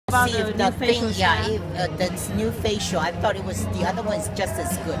about See, the the new facial thing, yeah, style? this new facial, I thought it was, the other one is just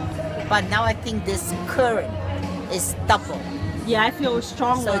as good. But now I think this current is double. Yeah, I feel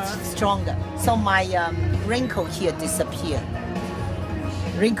stronger. So it's stronger. So my wrinkle here disappeared.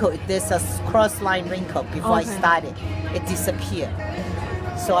 Wrinkle, there's a cross line wrinkle before I started. It disappeared.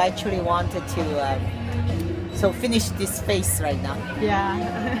 So I actually wanted to so finish this face right now.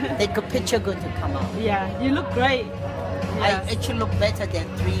 Yeah. Take a picture, good to come out. Yeah, you look great. I Yes. actually look better than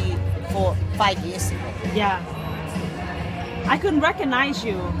 3, 4, 5 years ago. Yeah. I couldn't recognize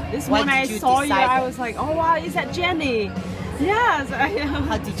you. This Why morning I did you saw you, decide I that? was like, oh wow, is that Jenny? Yes.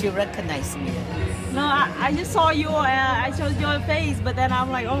 How did you recognize me? No, I just saw you, I showed your face, but then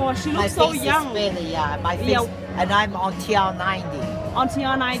I'm like, oh, she My looks so face young. is fairly, yeah, my face, Yeah. and I'm on TL90. On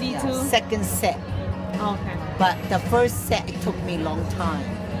TR92? Yeah, second set. Okay. But the first set, it took me a long time.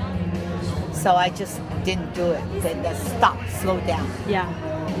 So I just didn't do it. Then stop, slow down. Yeah.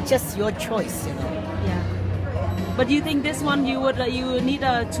 Just your choice, you know. Yeah. But do you think this one you would you need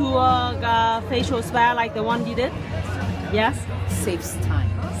a facial spa like the one you did? Yes. Saves time.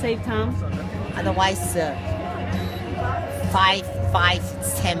 Save time. Otherwise, 10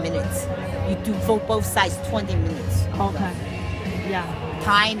 minutes. You do for both sides 20 minutes. Okay. Yeah.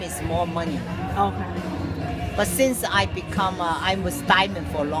 Time is more money. Okay. But since I become, I was diamond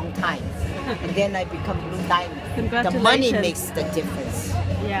for a long time, and then I become blue diamond. The money Congratulations. makes the difference.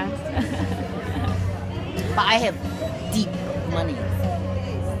 Yeah. But I have deep money.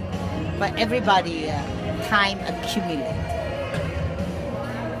 But everybody, time accumulate.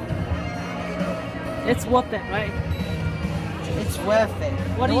 It's worth it, right? It's worth it.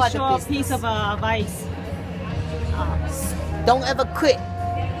 What No is other your business. piece of advice? Don't ever quit.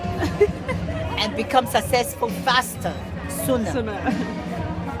 And become successful faster, sooner.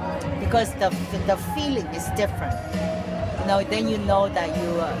 Because the feeling is different. You know, then you know that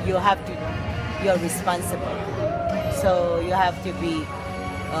you have to, you're responsible. So you have to be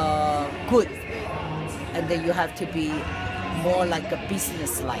good, and then you have to be more like a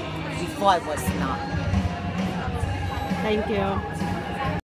business-like. Before I was not. Thank you.